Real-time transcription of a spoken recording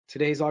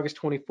Today's August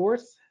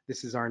 24th.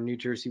 This is our New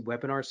Jersey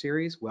webinar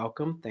series.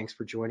 Welcome. Thanks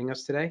for joining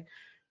us today.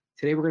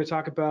 Today we're going to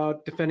talk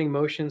about defending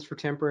motions for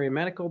temporary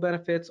medical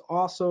benefits,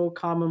 also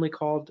commonly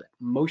called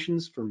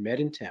motions for med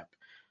and temp.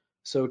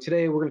 So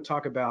today we're going to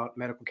talk about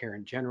medical care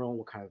in general,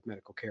 what kind of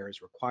medical care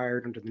is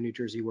required under the New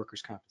Jersey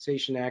Workers'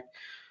 Compensation Act.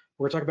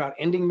 We're going to talk about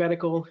ending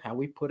medical, how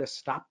we put a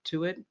stop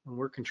to it when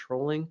we're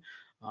controlling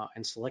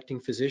and selecting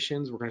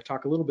physicians. We're going to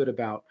talk a little bit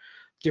about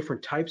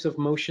different types of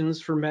motions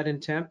for med and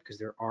temp, because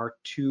there are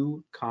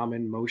two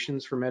common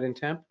motions for med and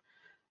temp.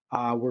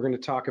 We're going to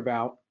talk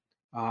about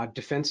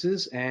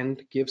defenses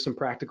and give some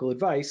practical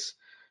advice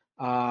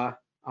on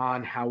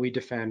how we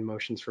defend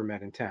motions for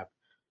med and temp.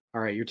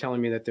 All right, you're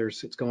telling me that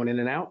it's going in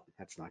and out?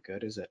 That's not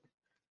good, is it?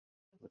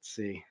 Let's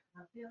see.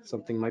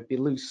 Something might be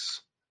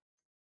loose.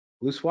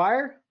 Loose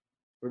wire?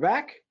 We're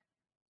back?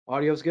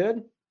 Audio's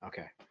good?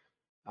 Okay.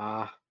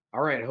 All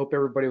right, I hope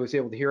everybody was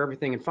able to hear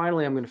everything. And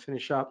finally, I'm going to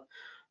finish up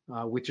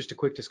with just a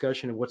quick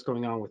discussion of what's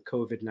going on with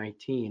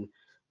COVID-19.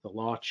 The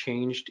law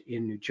changed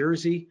in New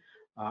Jersey.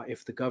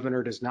 If the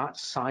governor does not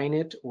sign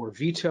it or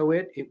veto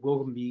it, it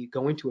will be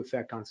going to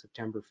effect on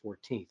September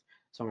 14th.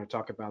 So I'm going to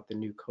talk about the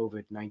new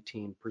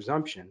COVID-19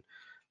 presumption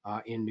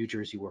in New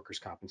Jersey workers'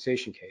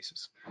 compensation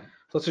cases. So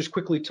let's just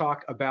quickly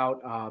talk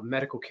about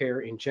medical care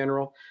in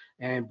general.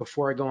 And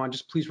before I go on,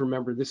 just please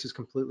remember this is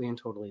completely and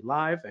totally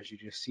live, as you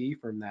just see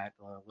from that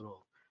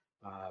little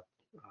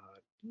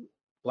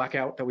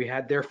blackout that we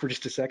had there for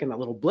just a second, that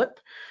little blip.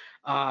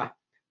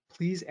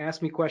 Please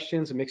ask me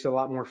questions. It makes it a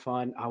lot more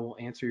fun. I will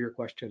answer your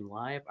question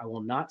live. I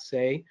will not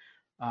say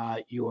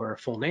your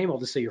full name. I'll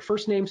just say your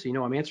first name so you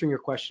know I'm answering your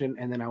question,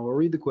 and then I will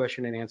read the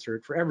question and answer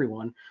it for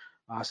everyone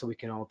so we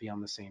can all be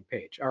on the same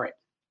page. All right,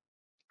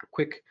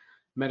 quick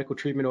medical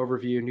treatment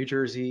overview. New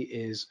Jersey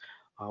is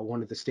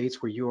one of the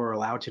states where you are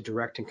allowed to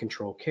direct and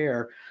control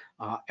care.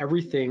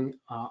 Everything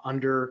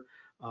under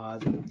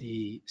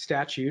the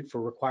statute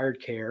for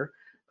required care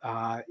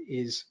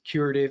is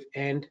curative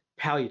and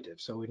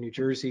palliative. So in New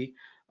Jersey,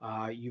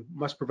 you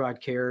must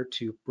provide care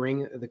to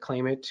bring the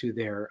claimant to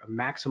their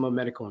maximum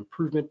medical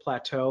improvement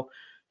plateau.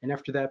 And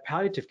after that,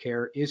 palliative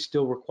care is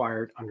still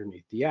required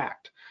underneath the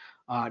Act.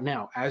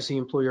 Now, as the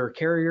employer or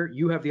carrier,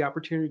 you have the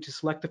opportunity to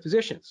select the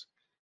physicians.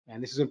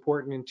 And this is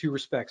important in two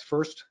respects.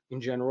 First, in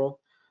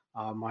general,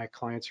 my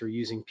clients are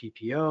using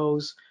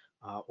PPOs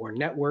or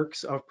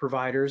networks of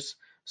providers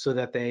so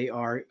that they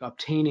are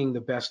obtaining the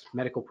best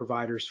medical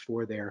providers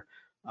for their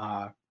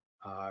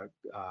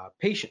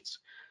patients.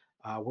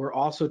 We're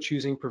also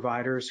choosing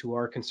providers who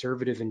are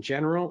conservative in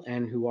general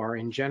and who are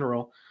in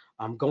general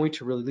going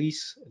to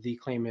release the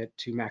claimant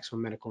to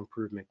maximum medical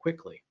improvement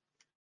quickly.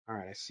 All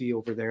right, I see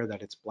over there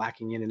that it's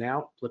blacking in and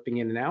out, flipping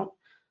in and out.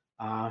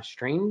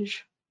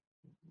 Strange.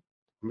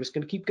 I'm just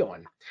going to keep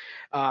going.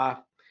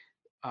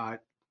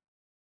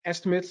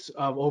 Estimates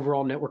of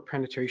overall network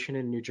penetration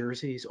in New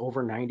Jersey is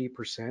over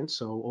 90%.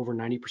 So over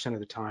 90% of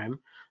the time,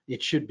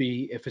 it should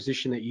be a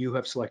physician that you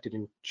have selected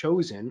and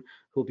chosen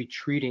who will be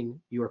treating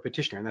your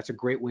petitioner. And that's a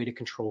great way to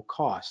control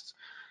costs.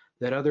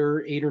 That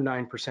other 8 or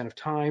 9% of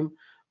time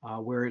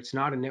where it's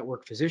not a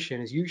network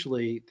physician is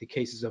usually the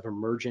cases of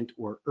emergent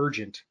or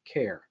urgent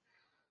care.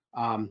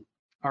 All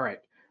right,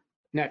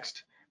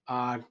 next,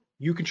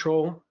 you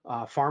control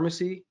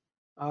pharmacy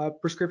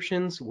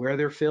prescriptions, where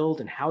they're filled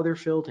and how they're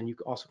filled, and you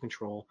also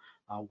control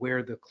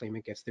where the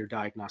claimant gets their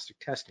diagnostic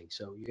testing.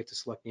 So you get to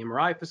select the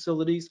MRI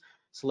facilities,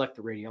 select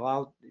the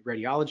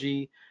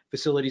radiology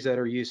facilities that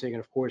are using, and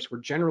of course, we're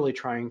generally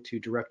trying to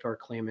direct our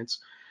claimants,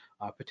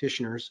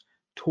 petitioners,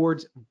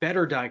 towards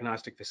better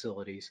diagnostic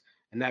facilities,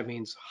 and that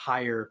means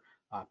higher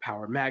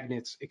power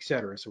magnets,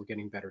 etc. So we're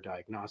getting better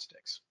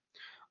diagnostics.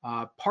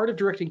 Part of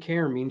directing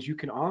care means you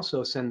can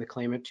also send the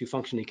claimant to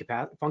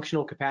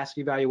functional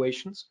capacity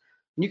evaluations.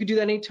 And you can do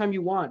that anytime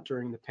you want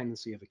during the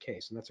pendency of a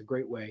case. And that's a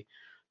great way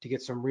to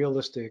get some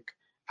realistic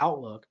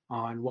outlook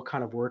on what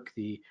kind of work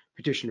the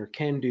petitioner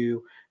can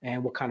do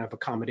and what kind of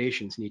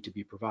accommodations need to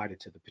be provided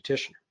to the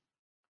petitioner.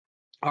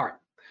 All right.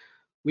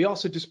 We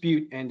also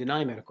dispute and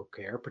deny medical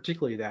care,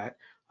 particularly that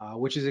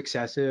which is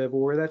excessive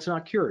or that's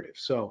not curative.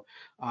 So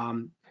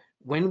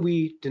when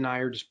we deny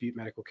or dispute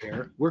medical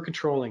care, we're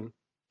controlling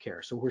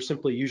care. So we're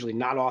simply usually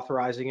not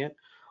authorizing it.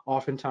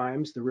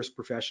 Oftentimes, the risk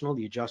professional,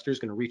 the adjuster, is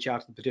going to reach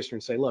out to the petitioner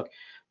and say, look,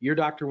 your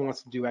doctor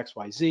wants to do X,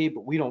 Y, Z,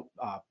 but we don't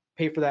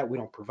pay for that. We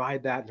don't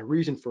provide that. And the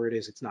reason for it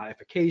is it's not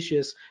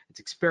efficacious, it's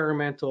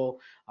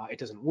experimental, it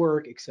doesn't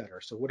work,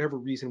 etc. So whatever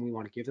reason we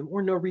want to give them,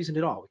 or no reason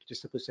at all, we can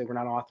just simply say we're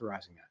not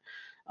authorizing that.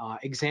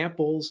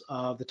 Examples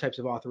of the types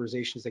of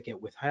authorizations that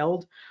get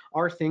withheld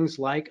are things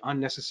like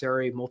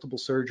unnecessary multiple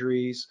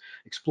surgeries,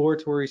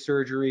 exploratory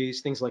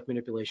surgeries, things like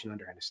manipulation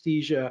under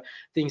anesthesia,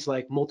 things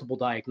like multiple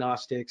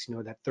diagnostics. You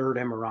know, that third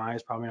MRI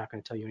is probably not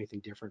going to tell you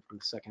anything different from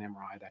the second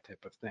MRI, that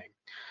type of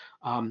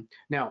thing.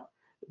 Now,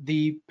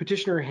 the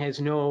petitioner has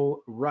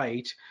no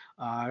right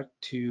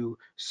to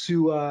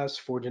sue us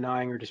for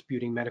denying or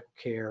disputing medical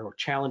care or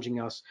challenging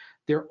us.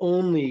 Their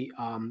only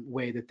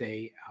way that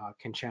they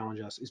can challenge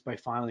us is by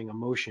filing a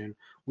motion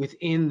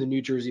within the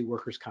New Jersey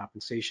workers'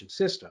 compensation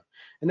system.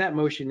 And that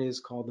motion is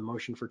called the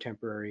motion for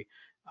temporary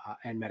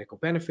and medical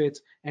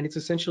benefits. And it's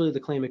essentially the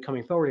claimant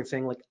coming forward and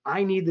saying, like,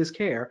 I need this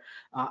care.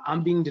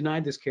 I'm being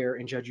denied this care,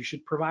 and judge, you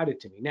should provide it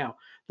to me. Now,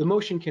 the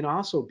motion can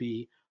also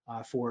be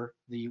for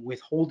the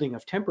withholding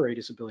of temporary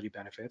disability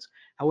benefits.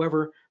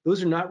 However,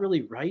 those are not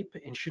really ripe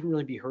and shouldn't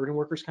really be heard in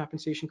workers'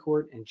 compensation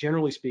court. And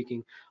generally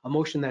speaking, a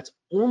motion that's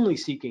only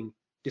seeking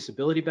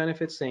disability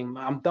benefits, saying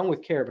I'm done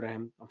with care, but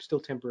I'm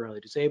still temporarily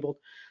disabled,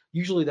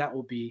 usually that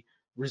will be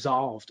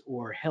resolved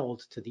or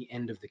held to the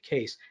end of the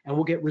case and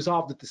will get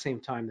resolved at the same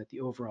time that the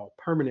overall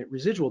permanent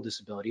residual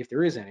disability, if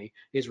there is any,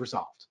 is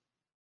resolved.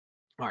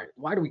 All right,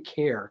 why do we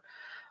care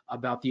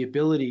about the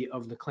ability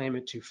of the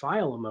claimant to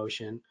file a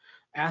motion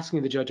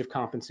asking the judge of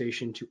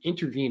compensation to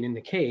intervene in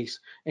the case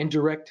and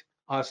direct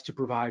us to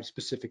provide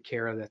specific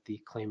care that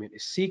the claimant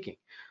is seeking?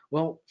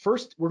 Well,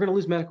 first, we're going to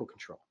lose medical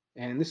control.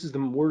 And this is the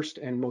worst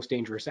and most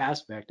dangerous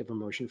aspect of a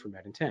motion for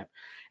med in temp.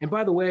 And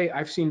by the way,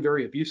 I've seen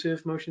very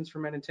abusive motions for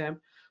med in temp.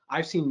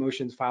 I've seen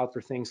motions filed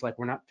for things like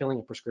we're not filling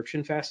a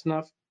prescription fast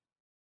enough.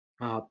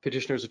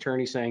 Petitioner's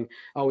attorney saying,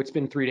 oh, it's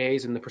been 3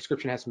 days and the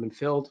prescription hasn't been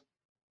filled.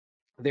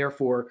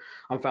 Therefore,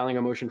 I'm filing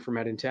a motion for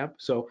med in temp.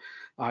 So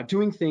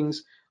doing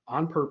things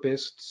on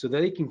purpose so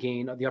that they can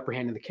gain the upper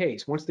hand in the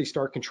case. Once they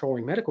start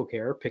controlling medical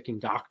care, picking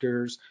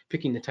doctors,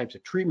 picking the types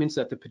of treatments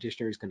that the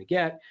petitioner is going to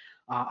get,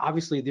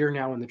 obviously they're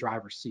now in the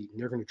driver's seat and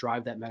they're going to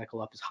drive that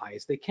medical up as high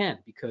as they can,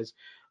 because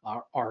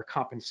our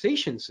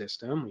compensation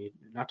system, we're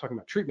not talking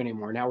about treatment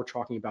anymore, now we're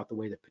talking about the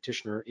way that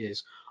petitioner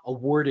is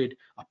awarded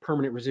a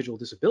permanent residual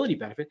disability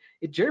benefit.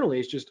 It generally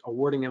is just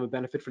awarding them a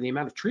benefit for the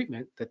amount of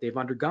treatment that they've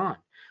undergone.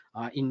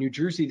 In New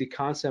Jersey, the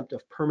concept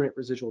of permanent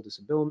residual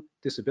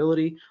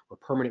disability or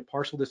permanent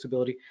partial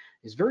disability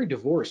is very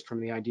divorced from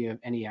the idea of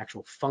any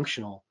actual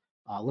functional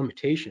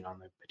limitation on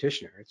the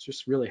petitioner. It's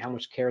just really how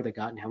much care they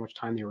got and how much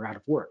time they were out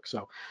of work.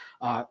 So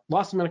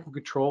loss of medical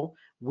control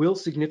will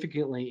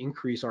significantly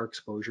increase our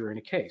exposure in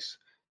a case.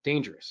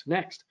 Dangerous.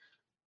 Next,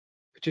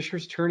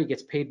 petitioner's attorney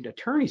gets paid an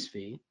attorney's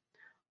fee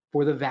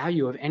for the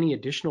value of any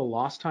additional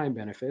lost time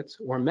benefits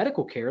or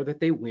medical care that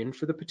they win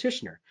for the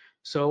petitioner.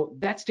 So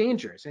that's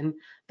dangerous. And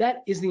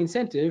that is the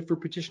incentive for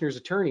petitioner's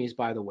attorneys,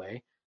 by the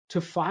way, to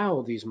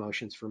file these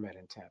motions for med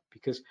in temp,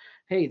 because,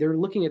 hey, they're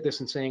looking at this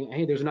and saying,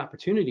 hey, there's an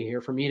opportunity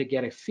here for me to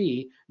get a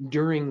fee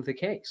during the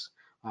case.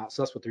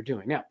 So that's what they're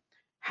doing. Now,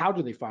 how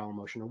do they file a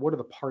motion, or what are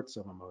the parts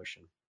of a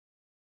motion?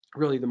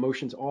 Really, the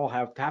motions all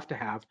have to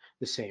have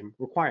the same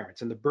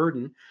requirements, and the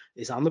burden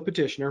is on the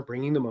petitioner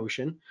bringing the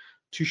motion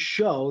to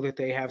show that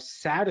they have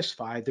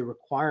satisfied the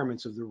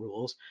requirements of the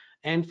rules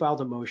and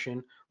filed a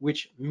motion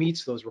which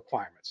meets those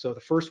requirements. So the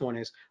first one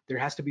is there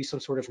has to be some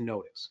sort of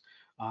notice.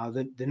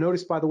 The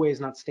notice, by the way, is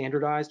not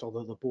standardized,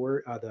 although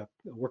the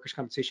workers'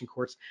 compensation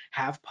courts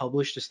have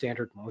published a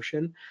standard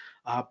motion.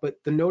 But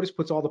the notice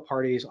puts all the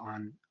parties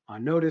on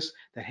notice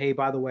that, hey,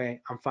 by the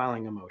way, I'm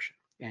filing a motion.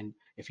 And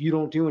if you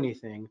don't do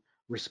anything,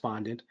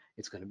 respondent,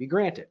 it's going to be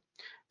granted.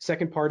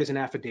 Second part is an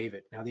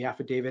affidavit. Now, the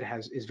affidavit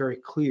is very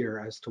clear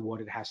as to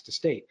what it has to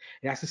state.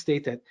 It has to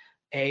state that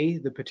A,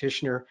 the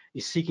petitioner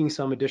is seeking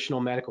some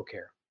additional medical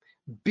care.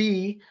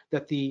 B,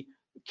 that the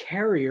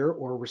carrier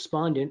or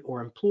respondent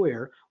or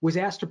employer was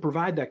asked to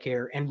provide that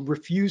care and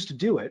refused to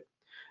do it.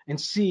 And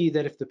C,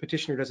 that if the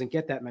petitioner doesn't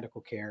get that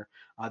medical care,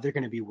 they're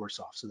going to be worse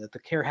off. So that the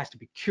care has to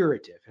be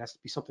curative. It has to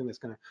be something that's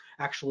going to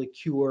actually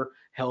cure,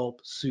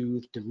 help,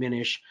 soothe,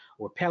 diminish,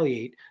 or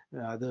palliate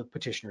the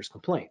petitioner's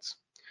complaints.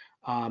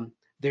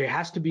 There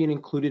has to be an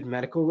included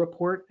medical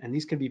report, and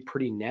these can be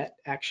pretty net,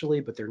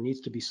 actually, but there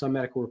needs to be some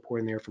medical report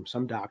in there from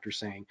some doctor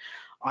saying,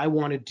 I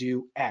want to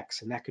do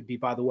X, and that could be,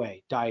 by the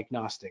way,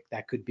 diagnostic,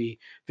 that could be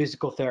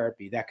physical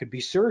therapy, that could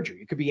be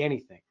surgery, it could be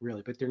anything,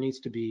 really, but there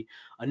needs to be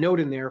a note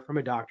in there from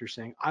a doctor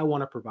saying, I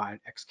want to provide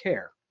X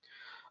care.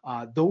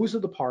 Those are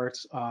the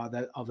parts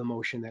of the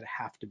motion that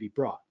have to be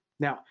brought.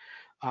 Now,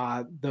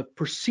 the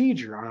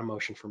procedure on a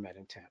motion for med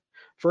in temp.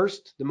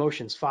 First, the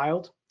motion's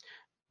filed.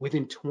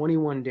 Within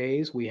 21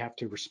 days, we have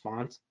to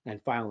respond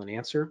and file an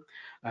answer.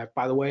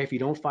 By the way, if you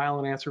don't file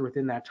an answer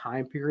within that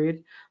time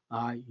period,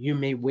 you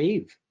may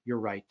waive your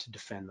right to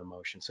defend the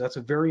motion. So that's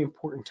a very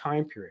important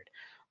time period.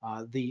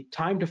 The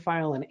time to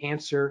file an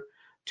answer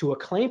to a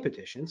claim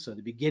petition, so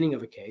the beginning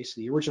of a case,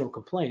 the original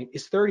complaint,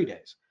 is 30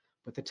 days.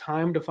 But the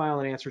time to file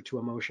an answer to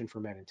a motion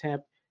for med in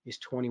temp is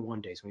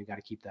 21 days. We've got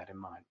to keep that in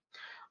mind.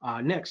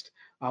 Next,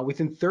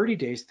 within 30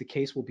 days, the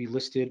case will be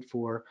listed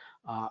for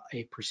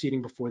a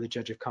proceeding before the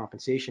judge of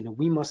compensation, and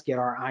we must get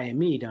our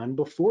IME done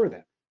before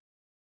then.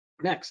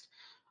 Next,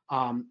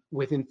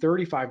 within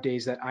 35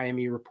 days, that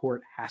IME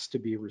report has to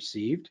be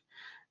received.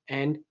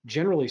 And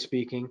generally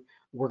speaking,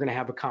 we're going to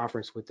have a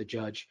conference with the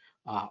judge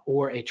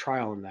or a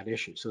trial on that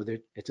issue. So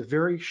it's a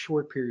very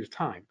short period of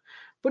time.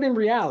 But in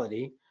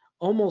reality,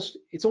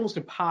 it's almost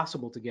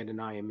impossible to get an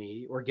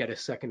IME or get a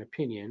second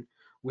opinion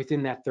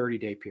within that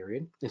 30-day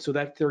period. And so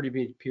that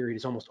 30-day period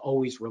is almost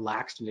always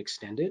relaxed and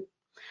extended.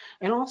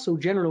 And also,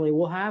 generally,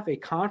 we'll have a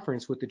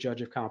conference with the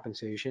judge of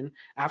compensation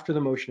after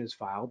the motion is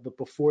filed, but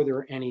before there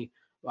are any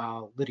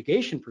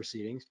litigation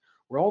proceedings,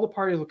 where all the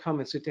parties will come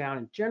and sit down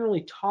and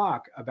generally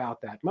talk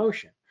about that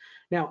motion.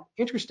 Now,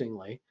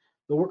 interestingly,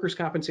 the workers'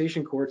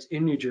 compensation courts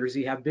in New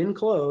Jersey have been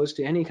closed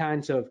to any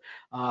kinds of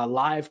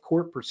live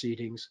court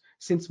proceedings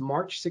since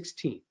March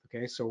 16th.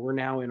 Okay, so we're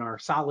now in our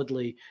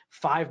solidly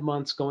 5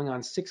 months, going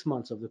on 6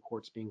 months of the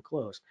courts being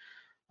closed.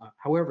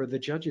 However, the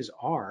judges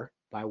are,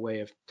 by way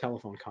of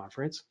telephone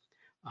conference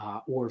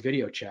or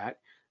video chat,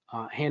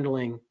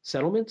 handling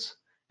settlements,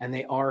 and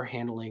they are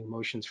handling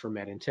motions for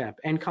med in temp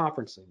and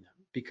conferencing them,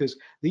 because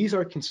these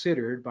are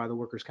considered by the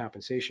workers'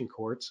 compensation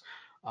courts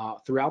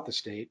throughout the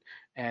state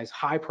as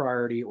high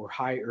priority or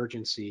high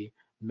urgency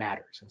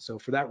matters. And so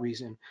for that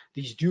reason,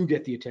 these do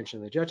get the attention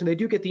of the judge, and they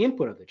do get the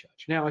input of the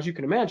judge. Now, as you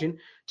can imagine,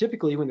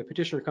 typically when the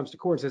petitioner comes to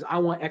court and says, I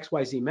want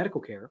XYZ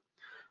medical care,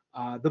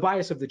 the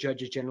bias of the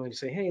judge is generally to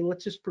say, hey,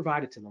 let's just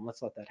provide it to them.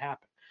 Let's let that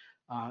happen.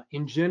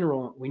 In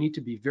general, we need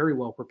to be very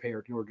well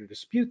prepared in order to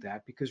dispute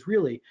that, because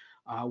really,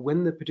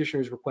 when the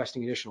petitioner is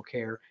requesting additional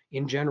care,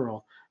 in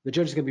general, the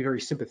judge is going to be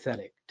very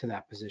sympathetic to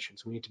that position.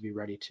 So we need to be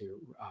ready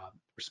to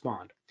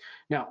respond.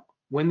 Now,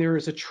 when there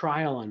is a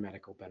trial on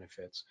medical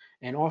benefits,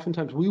 and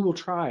oftentimes we will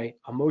try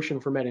a motion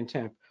for med in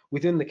temp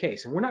within the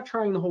case, and we're not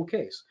trying the whole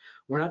case.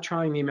 We're not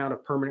trying the amount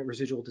of permanent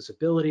residual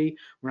disability.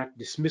 We're not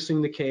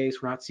dismissing the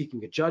case. We're not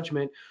seeking a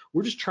judgment.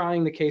 We're just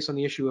trying the case on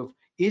the issue of,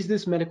 is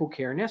this medical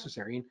care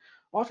necessary? And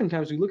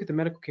oftentimes we look at the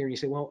medical care and you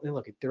say, well,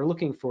 look, they're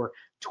looking for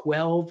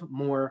 12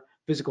 more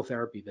physical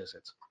therapy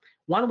visits.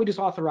 Why don't we just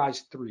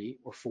authorize 3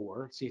 or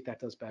 4, see if that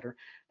does better?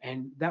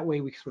 And that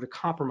way we sort of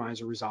compromise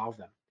or resolve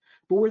them.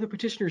 But where the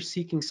petitioner is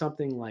seeking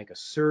something like a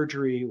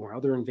surgery or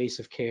other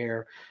invasive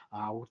care,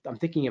 I'm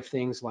thinking of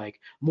things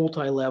like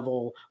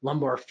multi-level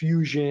lumbar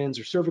fusions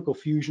or cervical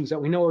fusions that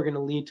we know are going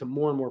to lead to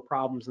more and more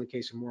problems in the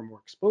case, and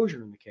more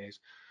exposure in the case.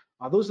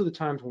 Those are the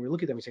times when we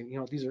look at them and say, you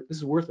know, this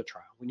is worth a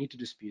trial. We need to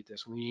dispute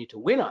this. We need to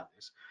win on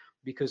this,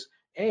 because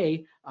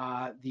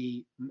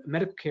the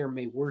medical care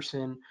may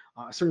worsen,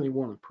 certainly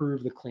won't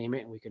improve the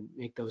claimant, and we can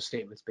make those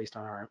statements based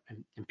on our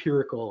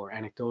empirical or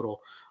anecdotal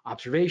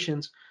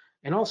observations.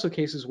 And also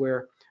cases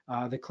where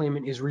the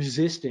claimant is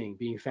resisting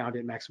being found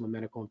at maximum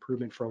medical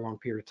improvement for a long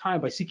period of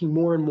time by seeking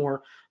more and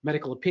more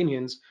medical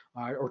opinions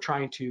or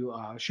trying to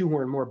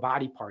shoehorn more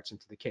body parts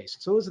into the case.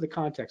 So those are the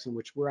contexts in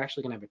which we're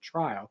actually going to have a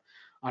trial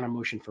on a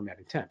motion for med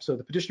in temp. So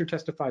the petitioner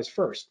testifies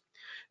first.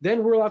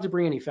 Then we're allowed to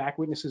bring any fact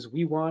witnesses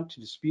we want to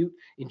dispute.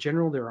 In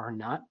general, there are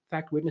not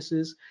fact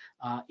witnesses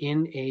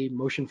in a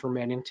motion for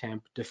med in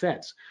temp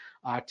defense.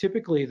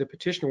 Typically, the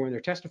petitioner, when they're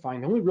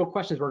testifying, the only real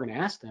questions we're going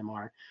to ask them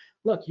are,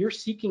 look, you're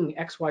seeking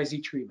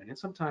XYZ treatment, and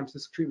sometimes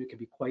this treatment can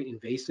be quite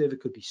invasive. It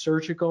could be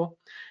surgical.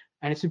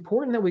 And it's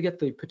important that we get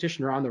the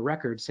petitioner on the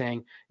record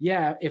saying,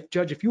 yeah,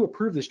 if you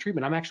approve this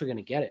treatment, I'm actually going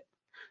to get it.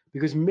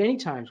 Because many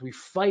times we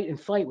fight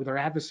with our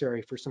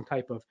adversary for some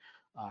type of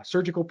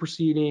surgical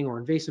proceeding or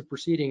invasive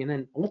proceeding, and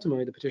then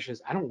ultimately the petitioner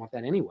says, I don't want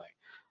that anyway.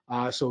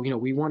 So, you know,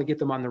 we want to get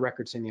them on the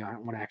record saying, you know, I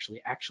don't want to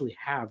actually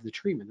have the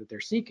treatment that they're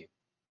seeking.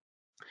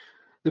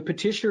 The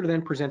petitioner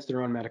then presents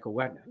their own medical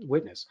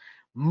witness.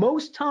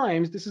 Most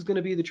times, this is going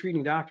to be the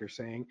treating doctor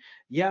saying,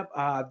 yep,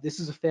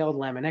 this is a failed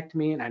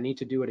laminectomy and I need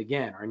to do it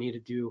again, or I need to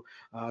do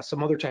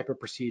some other type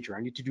of procedure.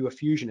 I need to do a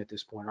fusion at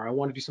this point, or I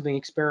want to do something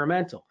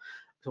experimental.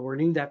 So we're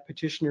needing that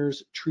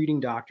petitioner's treating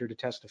doctor to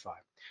testify.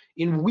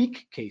 In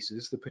weak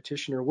cases, the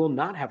petitioner will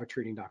not have a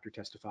treating doctor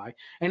testify,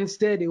 and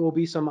instead it will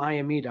be some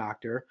IME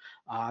doctor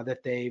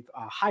that they've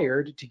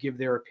hired to give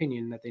their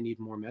opinion that they need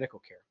more medical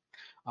care.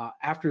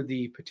 After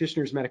the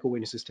petitioner's medical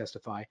witnesses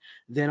testify,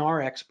 then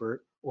our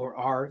expert or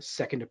our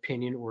second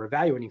opinion or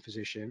evaluating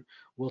physician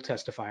will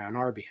testify on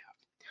our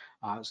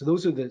behalf. So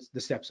those are the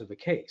steps of the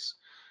case.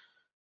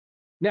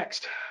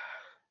 Next,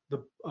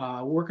 the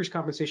Workers'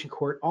 Compensation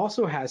Court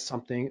also has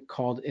something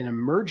called an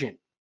emergent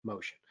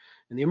motion.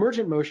 And the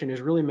emergent motion is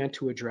really meant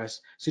to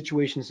address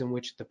situations in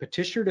which the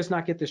petitioner does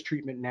not get this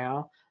treatment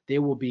now. They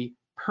will be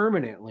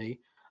permanently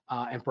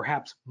and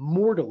perhaps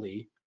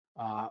mortally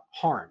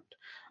harmed.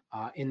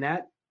 In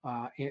that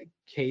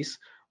case,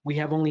 we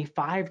have only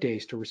 5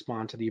 days to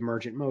respond to the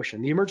emergent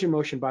motion. The emergent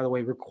motion, by the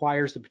way,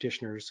 requires the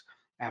petitioner's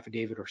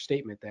affidavit or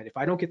statement that if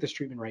I don't get this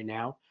treatment right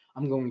now,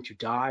 I'm going to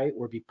die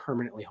or be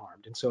permanently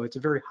harmed. And so it's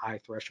a very high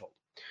threshold.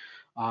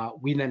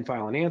 We then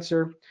file an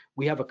answer.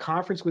 We have a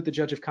conference with the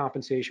judge of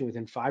compensation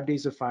within 5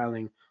 days of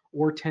filing,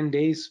 or 10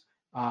 days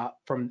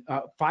from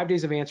 5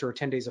 days of answer or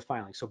 10 days of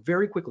filing. So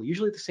very quickly,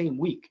 usually the same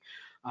week.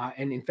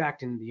 And in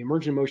fact, in the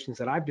emergent motions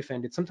that I've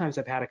defended, sometimes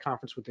I've had a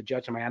conference with the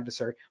judge and my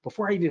adversary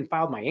before I even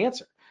filed my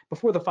answer,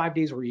 before the 5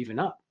 days were even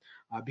up,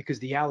 because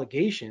the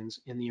allegations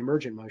in the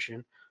emergent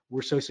motion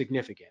were so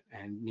significant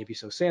and maybe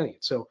so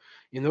salient. So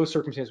in those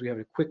circumstances, we have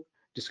a quick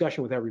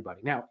discussion with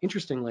everybody. Now,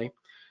 interestingly,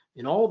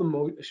 in all the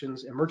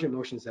motions, emergent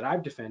motions that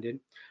I've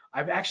defended,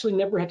 I've actually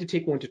never had to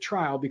take one to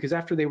trial, because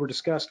after they were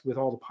discussed with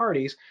all the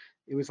parties,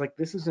 it was like,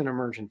 this isn't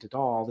emergent at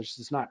all. This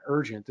is not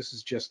urgent. This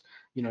is just,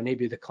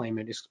 maybe the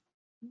claimant is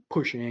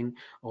pushing,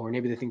 or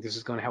maybe they think this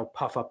is going to help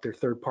puff up their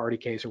third party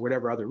case or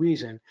whatever other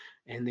reason.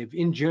 And they've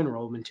in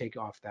general been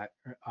taken off that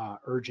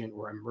urgent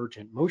or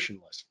emergent motion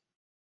list.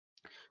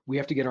 We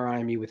have to get our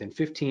IME within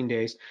 15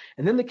 days.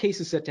 And then the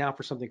case is set down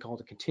for something called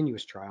a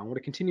continuous trial. And what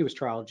a continuous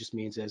trial just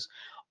means is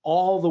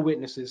all the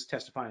witnesses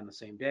testify on the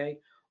same day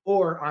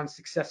or on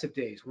successive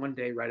days, one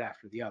day right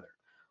after the other,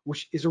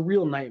 which is a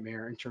real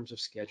nightmare in terms of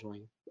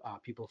scheduling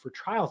people for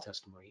trial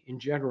testimony. In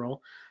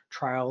general,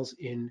 trials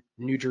in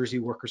New Jersey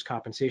workers'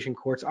 compensation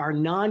courts are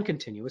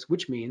non-continuous,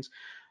 which means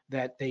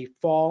that they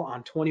fall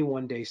on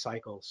 21-day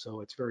cycles.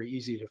 So it's very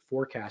easy to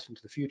forecast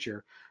into the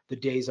future the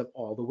days of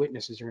all the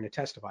witnesses are going to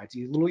testify. It's a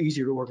little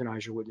easier to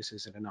organize your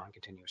witnesses in a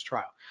non-continuous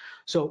trial.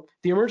 So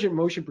the emergent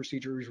motion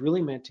procedure is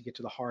really meant to get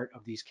to the heart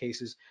of these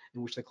cases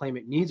in which the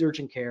claimant needs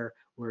urgent care,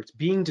 where it's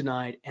being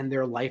denied and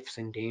their life's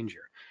in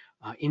danger.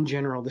 In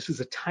general, this is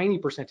a tiny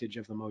percentage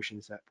of the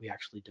motions that we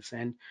actually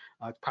defend.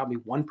 It's probably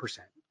 1%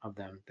 of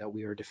them that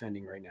we are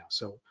defending right now.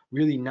 So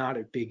really not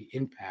a big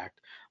impact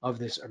of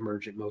this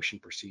emergent motion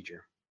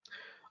procedure.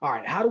 All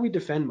right, how do we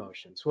defend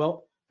motions?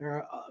 Well, there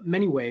are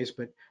many ways,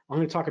 but I'm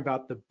going to talk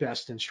about the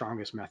best and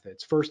strongest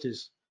methods. First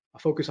is a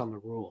focus on the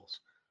rules.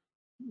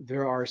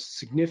 There are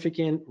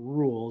significant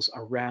rules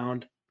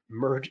around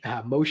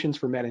motions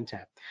for met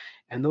intent,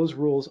 and those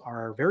rules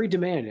are very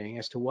demanding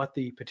as to what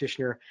the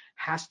petitioner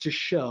has to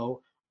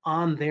show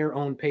on their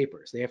own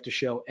papers. They have to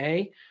show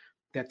A,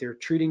 that their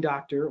treating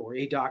doctor or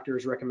a doctor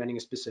is recommending a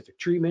specific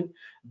treatment,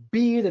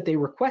 B, that they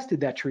requested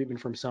that treatment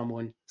from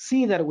someone,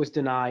 C, that it was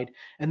denied,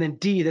 and then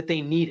D, that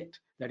they need it,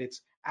 that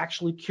it's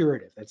actually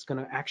curative, that's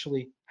going to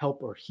actually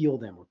help or heal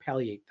them or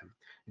palliate them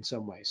in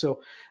some way.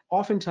 So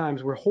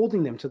oftentimes we're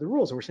holding them to the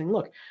rules and we're saying,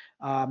 look,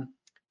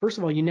 first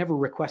of all, you never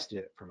requested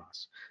it from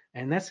us.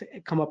 And that's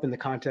come up in the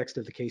context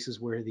of the cases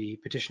where the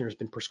petitioner has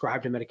been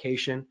prescribed a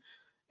medication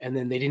and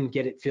then they didn't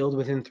get it filled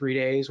within 3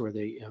 days, or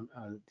the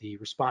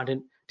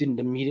respondent didn't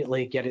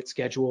immediately get it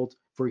scheduled,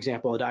 for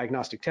example, a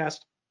diagnostic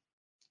test,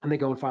 and they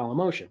go and file a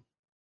motion.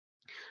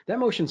 That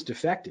motion's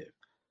defective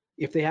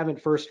if they haven't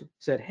first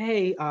said,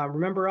 hey,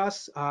 remember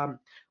us?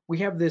 We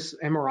have this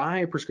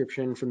MRI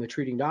prescription from the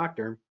treating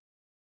doctor,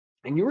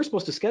 and you were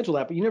supposed to schedule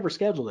that, but you never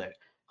scheduled it.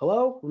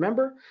 Hello,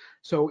 remember?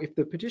 So if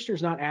the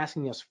petitioner's not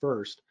asking us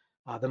first,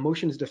 the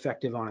motion is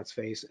defective on its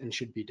face and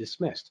should be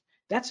dismissed.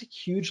 That's a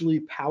hugely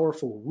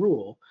powerful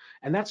rule,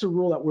 and that's a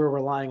rule that we're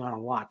relying on a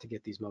lot to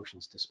get these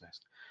motions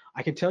dismissed.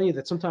 I can tell you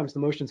that sometimes the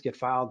motions get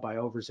filed by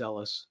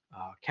overzealous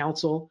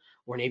counsel,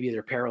 or maybe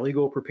their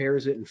paralegal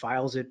prepares it and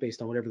files it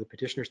based on whatever the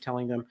petitioner's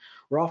telling them.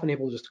 We're often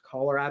able just to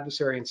call our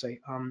adversary and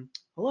say,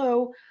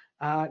 hello,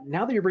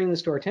 now that you're bringing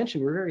this to our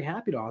attention, we're very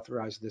happy to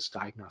authorize this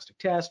diagnostic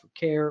test or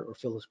care or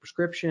fill this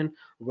prescription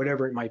or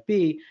whatever it might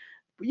be.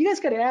 But you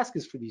guys got to ask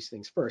us for these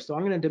things first. So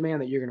I'm going to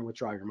demand that you're going to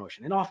withdraw your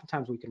motion. And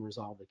oftentimes we can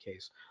resolve the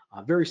case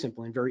very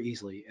simply and very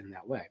easily in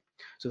that way.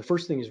 So the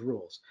first thing is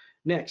rules.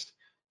 Next,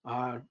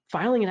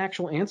 filing an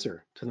actual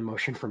answer to the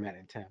motion for met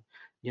intent.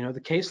 The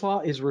case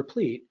law is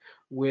replete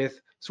with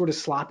sort of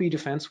sloppy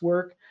defense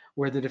work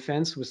where the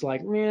defense was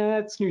like, yeah,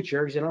 it's New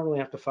Jersey, I don't really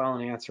have to file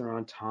an answer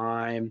on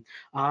time.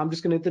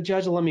 The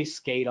judge will let me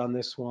skate on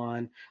this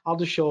one. I'll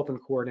just show up in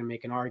court and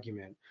make an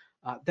argument.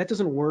 That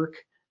doesn't work.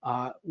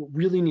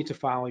 Really need to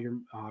file your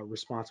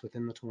response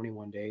within the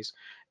 21 days.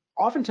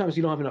 Oftentimes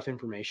you don't have enough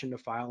information to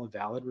file a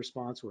valid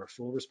response or a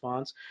full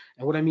response.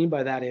 And what I mean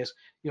by that is,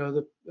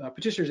 the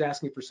petitioner is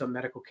asking for some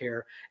medical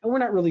care and we're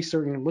not really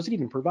certain, was it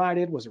even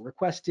provided? Was it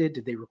requested?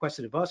 Did they request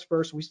it of us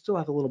first? We still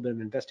have a little bit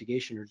of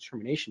investigation or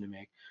determination to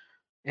make.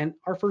 And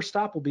our first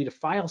stop will be to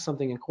file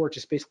something in court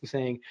just basically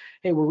saying,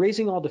 hey, we're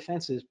raising all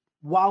defenses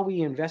while we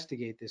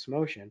investigate this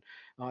motion.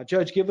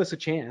 Judge, give us a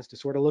chance to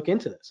sort of look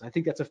into this. I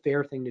think that's a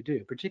fair thing to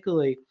do,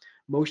 particularly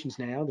motions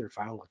now, they're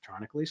filed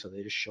electronically, so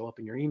they just show up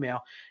in your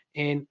email.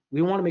 And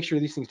we want to make sure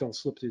these things don't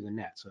slip through the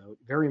net. So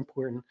very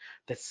important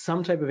that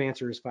some type of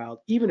answer is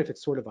filed, even if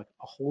it's sort of like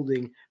a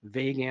holding,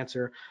 vague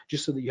answer,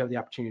 just so that you have the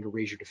opportunity to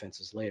raise your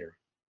defenses later.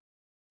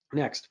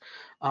 Next,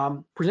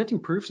 presenting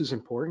proofs is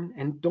important,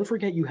 and don't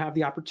forget you have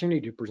the opportunity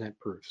to present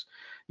proofs.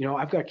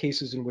 I've got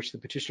cases in which the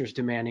petitioner is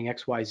demanding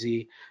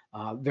XYZ,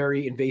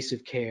 very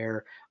invasive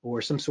care, or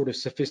some sort of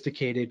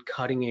sophisticated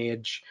cutting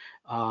edge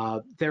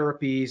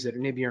therapies that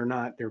maybe are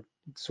not, they're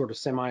sort of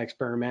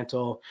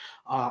semi-experimental,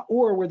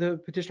 or where the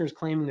petitioner is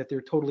claiming that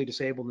they're totally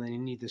disabled and they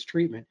need this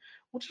treatment.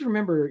 Well, just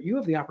remember, you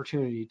have the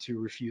opportunity to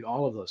refute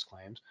all of those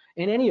claims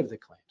and any of the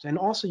claims. And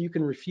also you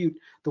can refute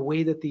the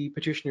way that the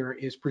petitioner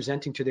is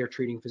presenting to their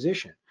treating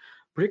physician.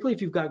 Particularly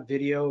if you've got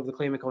video of the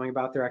claimant going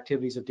about their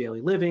activities of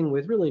daily living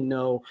with really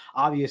no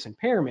obvious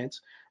impairments,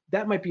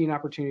 that might be an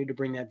opportunity to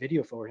bring that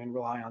video forward and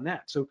rely on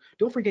that. So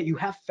don't forget, you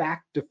have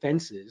fact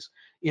defenses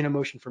in a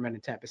motion for met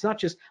intent. It's not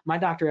just, my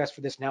doctor asked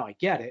for this, now I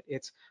get it.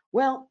 It's,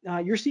 well,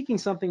 you're seeking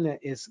something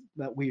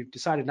that we've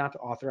decided not to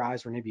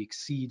authorize or maybe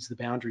exceeds the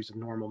boundaries of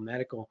normal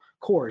medical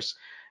course.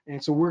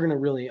 And so we're going to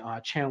really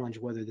challenge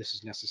whether this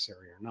is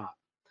necessary or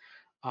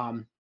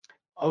not.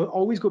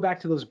 always go back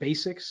to those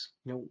basics.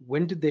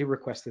 When did they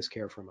request this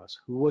care from us?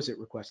 Who was it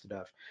requested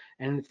of?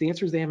 And if the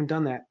answer is they haven't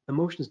done that, the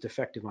motion is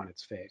defective on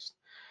its face.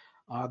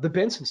 The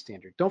Benson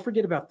standard. Don't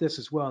forget about this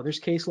as well. There's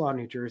case law in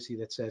New Jersey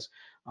that says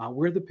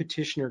where the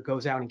petitioner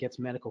goes out and gets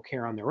medical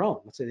care on their own.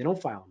 Let's say they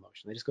don't file a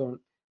motion. They just go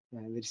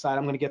and they decide,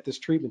 I'm going to get this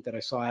treatment that I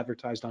saw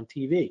advertised on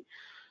TV.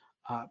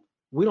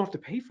 We don't have to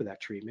pay for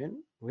that treatment.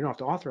 We don't have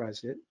to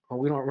authorize it, or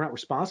we're not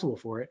responsible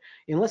for it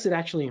unless it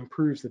actually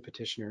improves the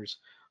petitioner's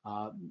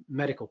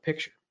medical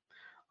picture.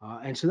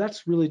 And so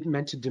that's really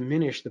meant to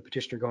diminish the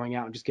petitioner going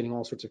out and just getting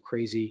all sorts of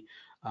crazy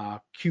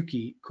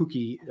kooky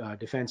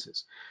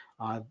defenses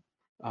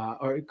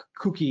or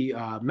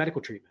kooky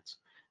medical treatments.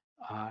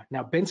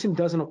 Now, Benson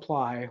doesn't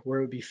apply where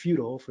it would be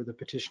futile for the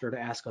petitioner to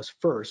ask us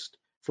first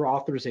for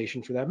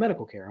authorization for that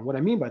medical care. And what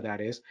I mean by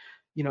that is,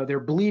 they're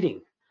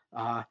bleeding.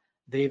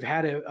 They've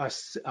had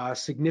a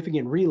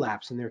significant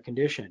relapse in their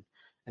condition,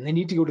 and they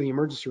need to go to the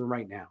emergency room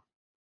right now.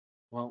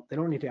 Well, they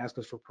don't need to ask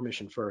us for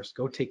permission first.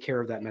 Go take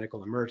care of that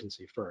medical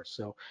emergency first.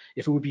 So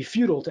if it would be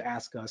futile to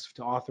ask us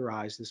to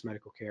authorize this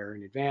medical care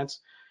in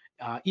advance,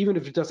 even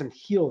if it doesn't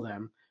heal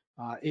them,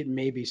 it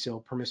may be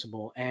still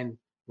permissible, and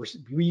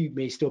we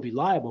may still be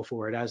liable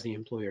for it as the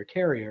employer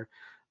carrier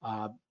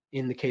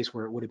in the case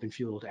where it would have been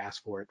futile to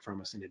ask for it from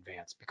us in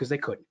advance, because they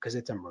couldn't, because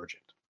it's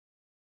emergent,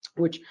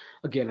 which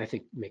again, I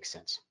think makes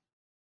sense.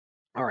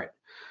 All right.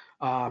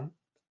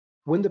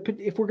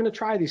 If we're going to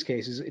try these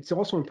cases, it's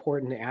also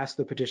important to ask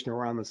the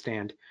petitioner on the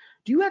stand,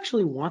 do you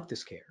actually want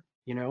this care?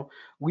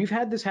 We've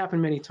had this happen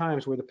many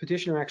times where the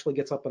petitioner actually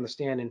gets up on the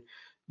stand and,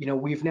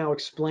 we've now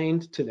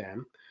explained to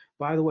them,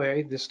 by the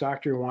way, this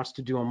doctor wants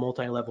to do a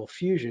multi-level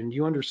fusion. Do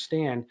you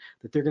understand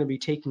that they're going to be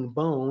taking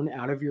bone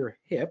out of your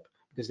hip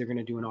because they're going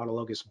to do an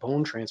autologous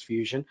bone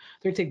transfusion?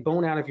 They're going to take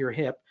bone out of your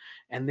hip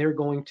and they're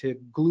going to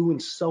glue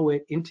and sew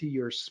it into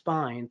your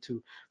spine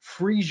to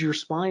freeze your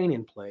spine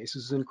in place.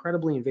 This is an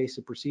incredibly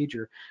invasive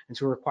procedure, and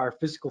so require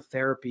physical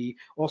therapy,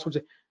 all sorts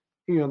of,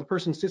 the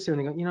person sits there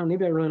and they go,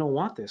 maybe I really don't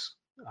want this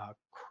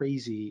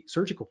crazy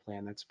surgical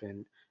plan that's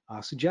been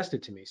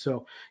suggested to me.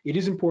 So it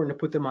is important to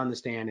put them on the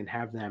stand and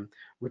have them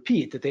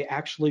repeat that they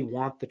actually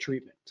want the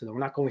treatment, so that we're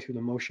not going through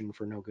the motion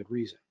for no good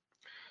reason.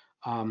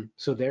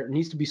 So there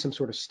needs to be some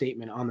sort of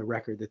statement on the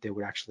record that they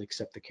would actually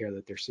accept the care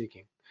that they're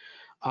seeking.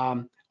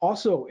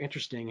 Also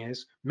interesting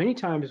is many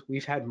times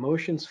we've had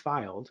motions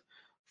filed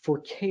for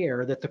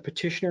care that the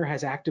petitioner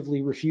has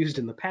actively refused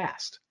in the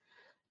past.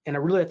 And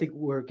I think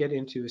we're getting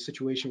into a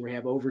situation where you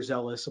have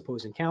overzealous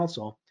opposing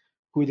counsel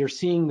who they're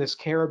seeing this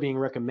care being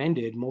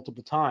recommended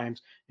multiple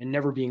times and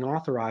never being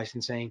authorized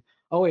and saying,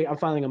 oh wait, I'm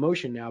filing a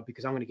motion now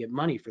because I'm going to get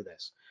money for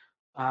this.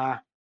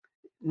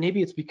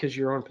 Maybe it's because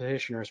your own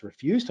petitioner has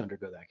refused to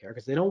undergo that care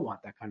because they don't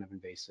want that kind of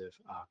invasive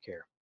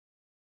care.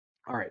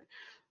 All right.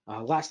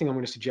 Last thing I'm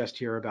going to suggest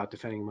here about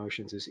defending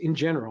motions is, in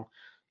general,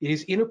 it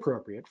is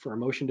inappropriate for a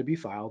motion to be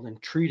filed and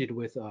treated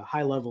with a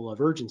high level of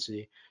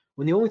urgency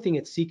when the only thing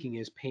it's seeking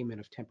is payment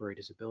of temporary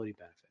disability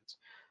benefits.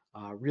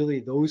 Really,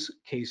 those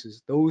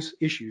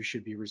issues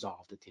should be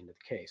resolved at the end of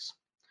the case.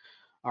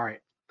 All right.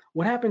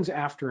 What happens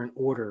after an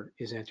order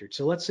is entered?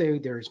 So let's say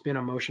there's been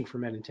a motion for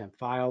med in temp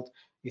filed,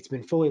 it's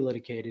been fully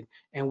litigated,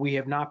 and we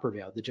have not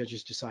prevailed. The judge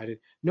has decided,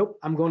 nope,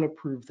 I'm going to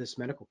approve this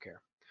medical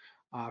care.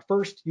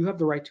 First, you have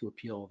the right to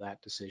appeal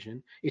that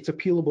decision. It's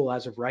appealable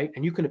as of right,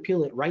 and you can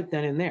appeal it right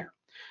then and there.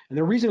 And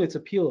the reason it's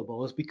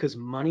appealable is because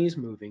money is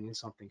moving and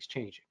something's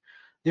changing.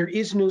 There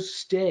is no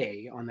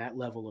stay on that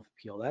level of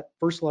appeal. That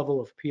first level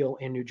of appeal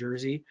in New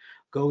Jersey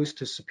goes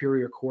to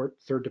Superior Court,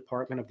 Third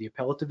Department of the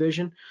Appellate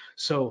Division.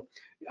 So,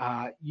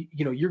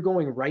 you're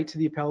going right to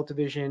the Appellate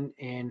Division,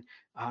 and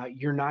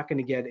you're not going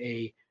to get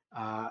a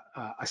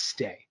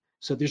stay.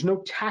 So there's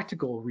no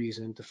tactical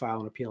reason to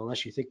file an appeal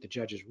unless you think the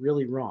judge is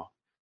really wrong.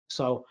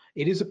 So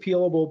it is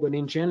appealable, but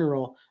in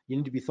general, you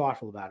need to be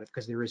thoughtful about it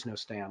because there is no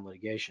stay on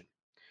litigation.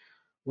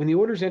 When the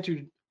order is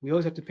entered, we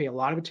always have to pay a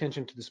lot of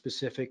attention to the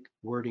specific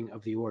wording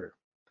of the order.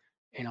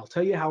 And I'll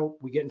tell you how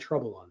we get in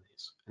trouble on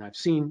these. And I've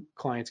seen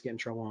clients get in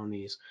trouble on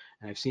these,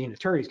 and I've seen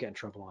attorneys get in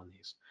trouble on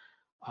these.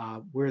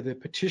 Where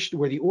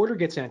the order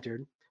gets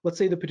entered, let's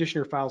say the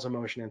petitioner files a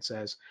motion and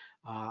says,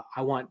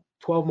 I want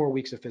 12 more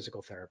weeks of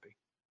physical therapy.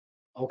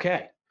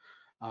 Okay.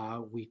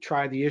 We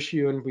try the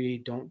issue and we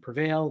don't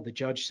prevail. The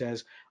judge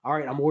says, all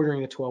right, I'm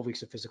ordering the 12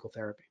 weeks of physical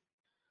therapy.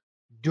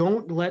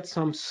 Don't let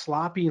some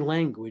sloppy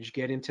language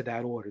get into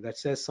that order that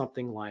says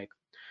something like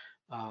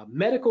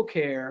medical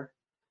care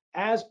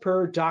as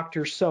per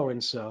Dr.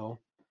 So-and-so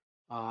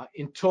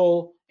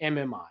until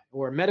MMI,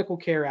 or medical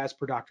care as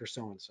per Dr.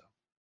 So-and-so.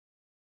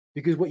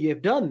 Because what you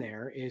have done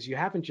there is you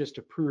haven't just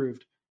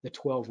approved the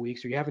 12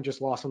 weeks, or you haven't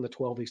just lost on the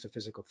 12 weeks of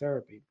physical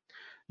therapy.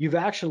 You've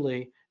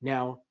actually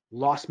now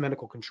lost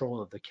medical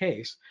control of the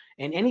case,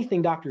 and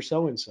anything Dr.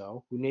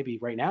 So-and-so, who maybe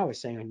right now is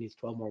saying I need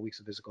 12 more weeks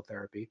of physical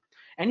therapy,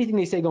 anything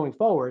they say going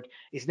forward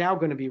is now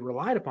going to be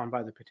relied upon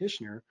by the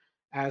petitioner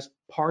as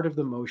part of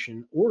the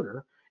motion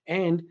order,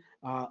 and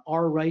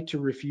our right to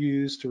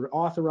refuse to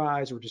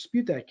authorize or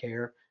dispute that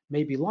care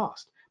may be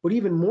lost. But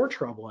even more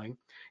troubling,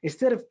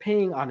 instead of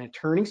paying an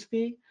attorney's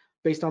fee,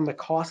 based on the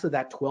cost of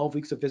that 12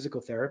 weeks of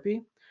physical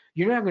therapy,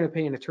 you're not going to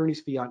pay an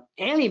attorney's fee on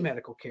any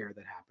medical care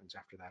that happens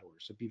after that order.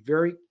 So be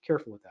very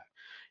careful with that.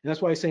 And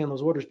that's why I say in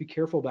those orders, be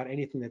careful about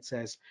anything that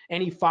says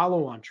any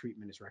follow-on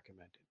treatment is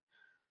recommended.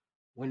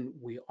 When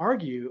we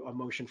argue a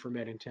motion for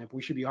med in temp,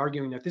 we should be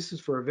arguing that this is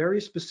for a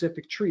very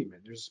specific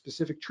treatment. There's a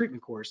specific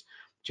treatment course,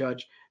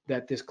 Judge,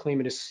 that this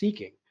claimant is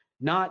seeking,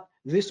 not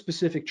this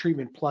specific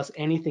treatment plus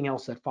anything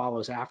else that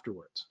follows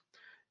afterwards.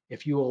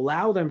 If you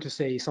allow them to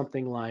say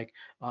something like,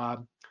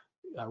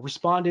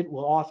 respondent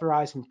will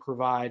authorize and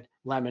provide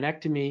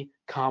laminectomy,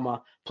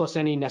 comma, plus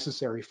any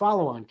necessary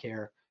follow-on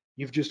care,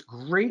 you've just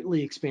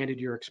greatly expanded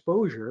your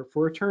exposure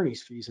for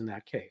attorney's fees in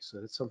that case. So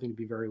that's something to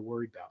be very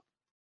worried about.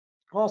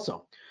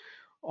 Also,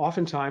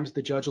 oftentimes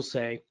the judge will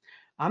say,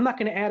 I'm not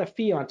going to add a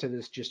fee onto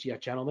this just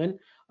yet, gentlemen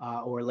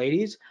or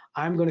ladies.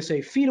 I'm going to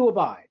say fee to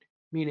abide,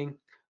 meaning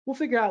we'll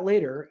figure out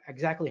later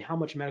exactly how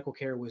much medical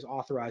care was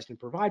authorized and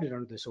provided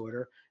under this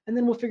order, and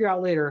then we'll figure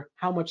out later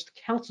how much the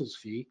counsel's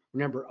fee,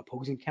 remember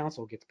opposing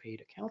counsel gets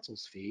paid a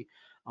counsel's fee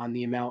on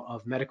the amount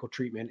of medical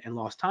treatment and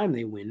lost time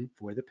they win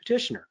for the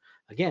petitioner.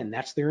 Again,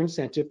 that's their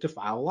incentive to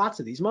file lots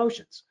of these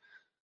motions.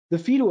 The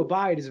fee to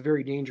abide is a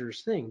very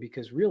dangerous thing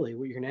because really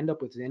what you're going to end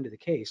up with at the end of the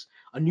case,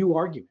 a new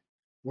argument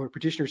where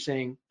petitioner's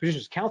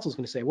counsel is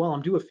going to say, well,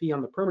 I'm due a fee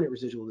on the permanent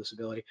residual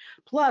disability.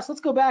 Plus,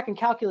 let's go back and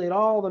calculate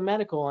all the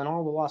medical and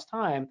all the lost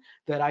time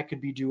that I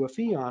could be due a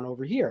fee on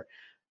over here.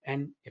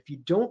 And if you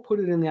don't put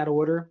it in that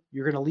order,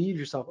 you're going to leave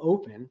yourself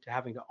open to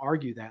having to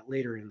argue that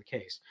later in the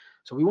case.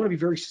 So we want to be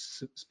very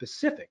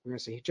specific. We're going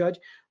to say, hey, Judge,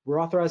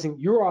 you're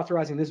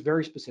authorizing this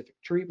very specific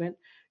treatment.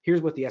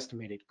 Here's what the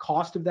estimated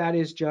cost of that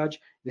is, Judge.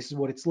 This is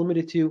what it's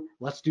limited to.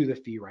 Let's do the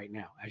fee right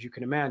now. As you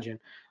can imagine,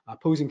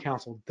 opposing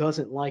counsel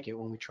doesn't like it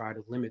when we try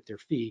to limit their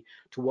fee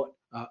to what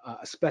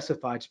a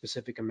specified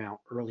specific amount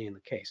early in the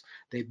case.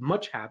 They'd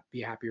much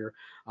be happier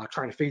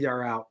trying to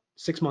figure out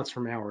 6 months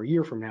from now or a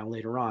year from now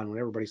later on when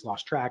everybody's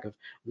lost track of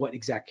what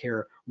exact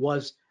care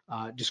was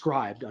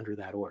described under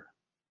that order.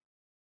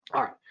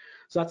 All right,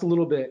 so that's a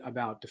little bit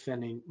about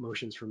defending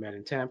motions for med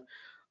in temp.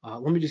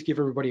 Let me just give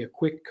everybody a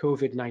quick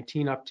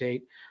COVID-19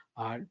 update.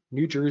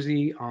 New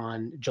Jersey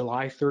on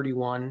July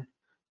 31,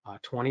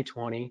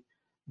 2020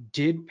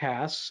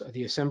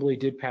 the Assembly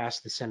did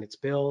pass the Senate's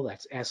bill,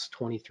 that's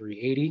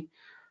S-2380,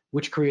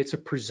 which creates a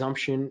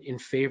presumption in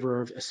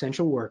favor of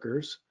essential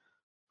workers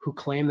who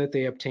claim that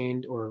they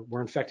obtained or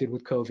were infected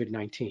with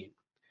COVID-19.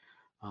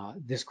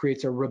 This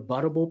creates a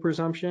rebuttable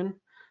presumption,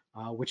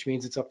 which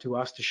means it's up to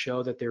us to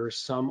show that there is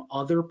some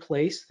other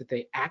place that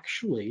they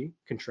actually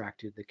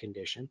contracted the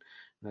condition,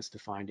 and that's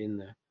defined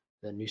in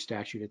the new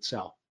statute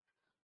itself.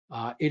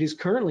 It is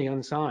currently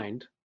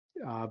unsigned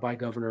by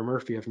Governor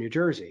Murphy of New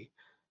Jersey.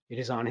 It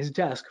is on his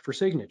desk for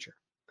signature.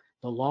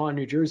 The law in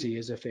New Jersey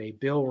is if a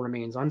bill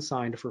remains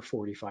unsigned for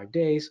 45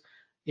 days,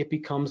 it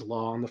becomes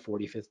law on the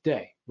 45th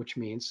day, which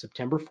means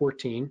September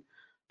 14,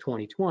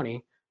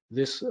 2020,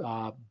 this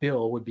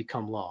bill would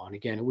become law. And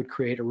again, it would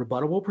create a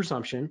rebuttable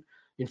presumption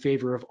in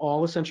favor of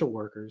all essential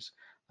workers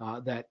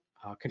that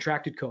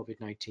contracted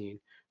COVID-19,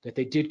 that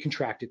they did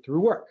contract it through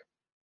work.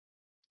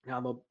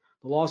 Now, the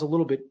law is a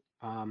little bit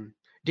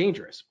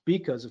dangerous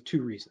because of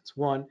two reasons.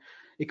 One,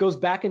 it goes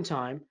back in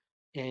time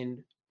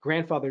and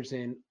grandfathers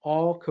in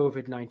all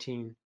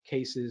COVID-19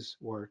 cases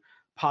or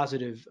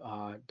positive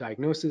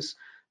diagnosis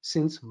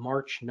since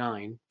March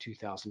 9,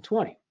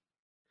 2020.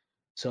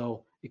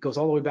 So it goes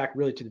all the way back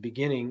really to the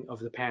beginning of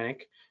the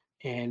panic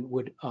and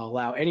would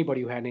allow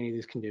anybody who had any of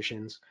these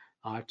conditions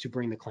to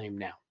bring the claim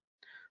now.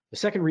 The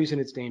second reason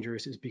it's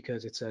dangerous is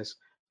because it says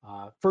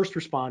first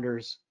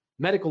responders,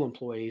 medical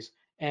employees,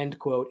 and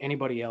quote,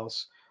 anybody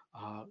else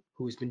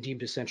who has been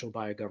deemed essential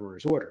by a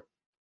governor's order.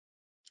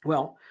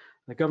 Well,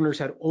 the governor's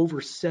had over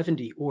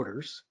 70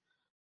 orders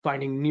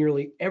finding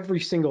nearly every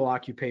single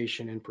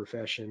occupation and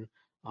profession,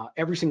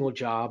 every single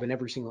job and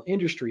every single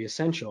industry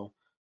essential,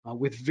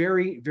 with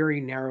very, very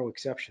narrow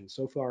exceptions.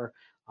 So far,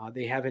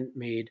 they haven't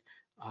made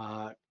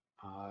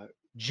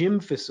gym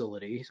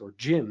facilities or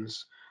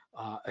gyms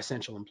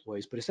essential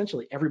employees, but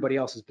essentially everybody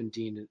else has been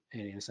deemed an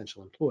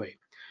essential employee.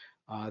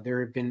 There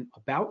have been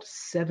about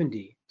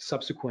 70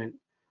 subsequent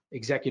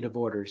executive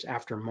orders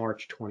after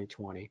March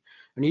 2020,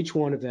 and each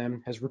one of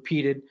them has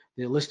repeated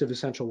the list of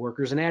essential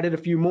workers and added a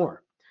few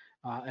more.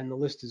 And the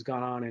list has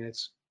gone on, and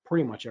it's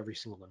pretty much every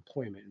single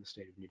employment in the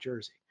state of New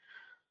Jersey.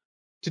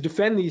 To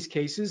defend these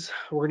cases,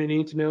 we're going to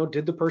need to know,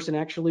 did the person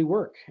actually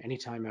work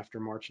anytime after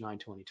March 9,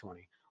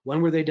 2020?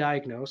 When were they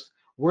diagnosed?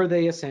 Were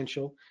they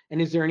essential?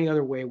 And is there any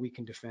other way we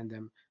can defend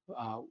them,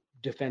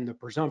 defend the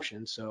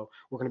presumption? So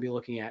we're going to be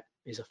looking at,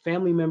 is a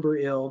family member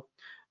ill?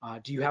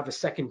 Do you have a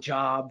second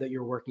job that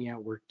you're working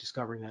at? We're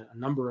discovering that a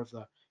number of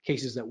the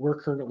cases that we're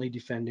currently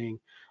defending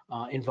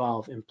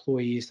involve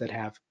employees that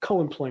have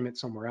co-employment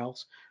somewhere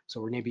else. So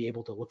we're going to be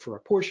able to look for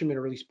apportionment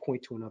or at least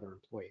point to another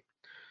employee.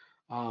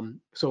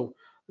 So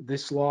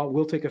this law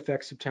will take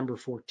effect September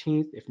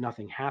 14th if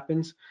nothing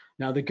happens.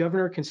 Now, the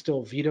governor can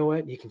still veto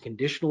it. He can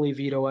conditionally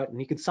veto it, and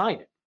he can sign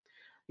it.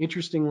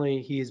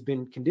 Interestingly, he has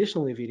been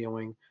conditionally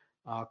vetoing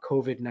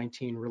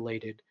COVID-19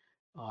 related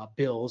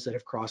bills that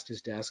have crossed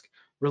his desk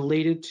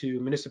related to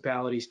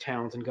municipalities,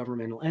 towns, and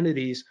governmental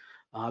entities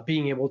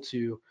being able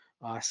to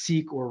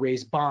seek or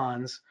raise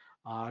bonds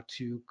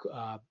to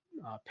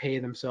pay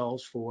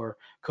themselves for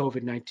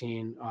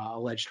COVID-19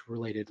 alleged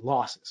related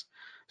losses.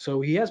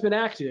 So he has been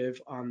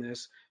active on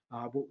this,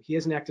 but he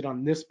hasn't acted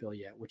on this bill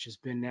yet, which has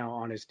been now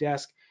on his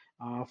desk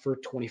for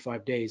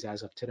 25 days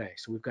as of today.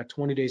 So we've got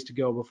 20 days to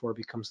go before it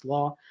becomes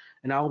law,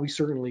 and I'll be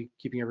certainly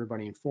keeping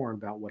everybody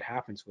informed about what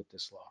happens with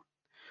this law.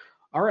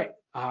 All right,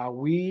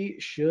 we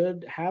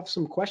should have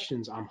some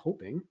questions, I'm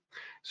hoping.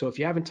 So if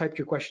you haven't typed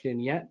your question in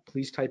yet,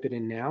 please type it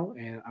in now,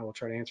 and I will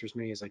try to answer as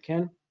many as I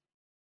can.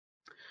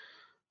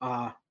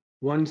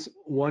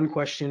 One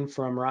question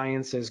from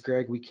Ryan says,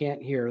 Greg, we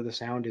can't hear. The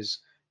sound is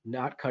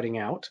not cutting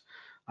out.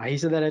 He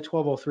said that at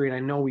 12:03, and I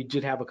know we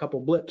did have a couple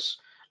blips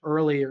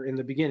earlier in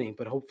the beginning,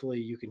 but hopefully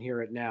you can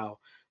hear it now.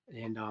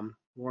 And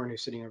Warren,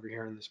 who's sitting over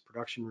here in this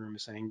production room,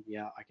 is saying,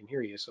 yeah, I can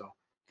hear you. So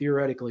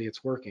theoretically,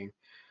 it's working.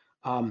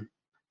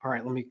 All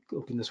right, let me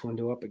open this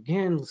window up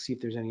again. Let's see if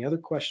there's any other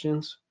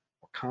questions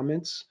or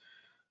comments.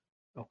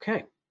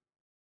 Okay.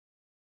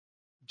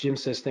 Jim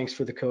says, thanks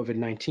for the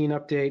COVID-19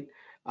 update.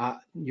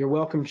 You're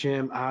welcome,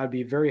 Jim. I'd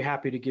be very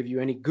happy to give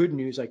you any good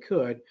news I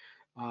could.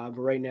 But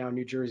right now,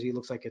 New Jersey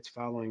looks like it's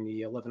following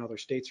the 11 other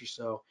states or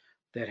so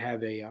that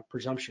have a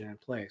presumption in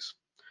place.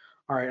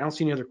 All right, I don't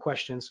see any other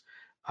questions.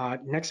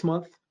 Next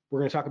month, we're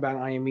going to talk about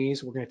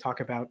IMEs. We're going to talk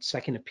about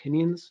second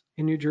opinions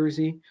in New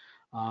Jersey.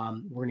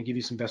 We're going to give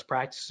you some best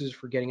practices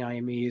for getting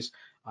IMEs,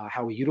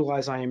 how we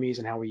utilize IMEs,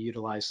 and how we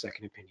utilize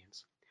second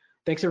opinions.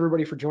 Thanks,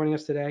 everybody, for joining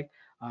us today.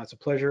 It's a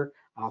pleasure.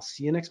 I'll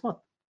see you next month.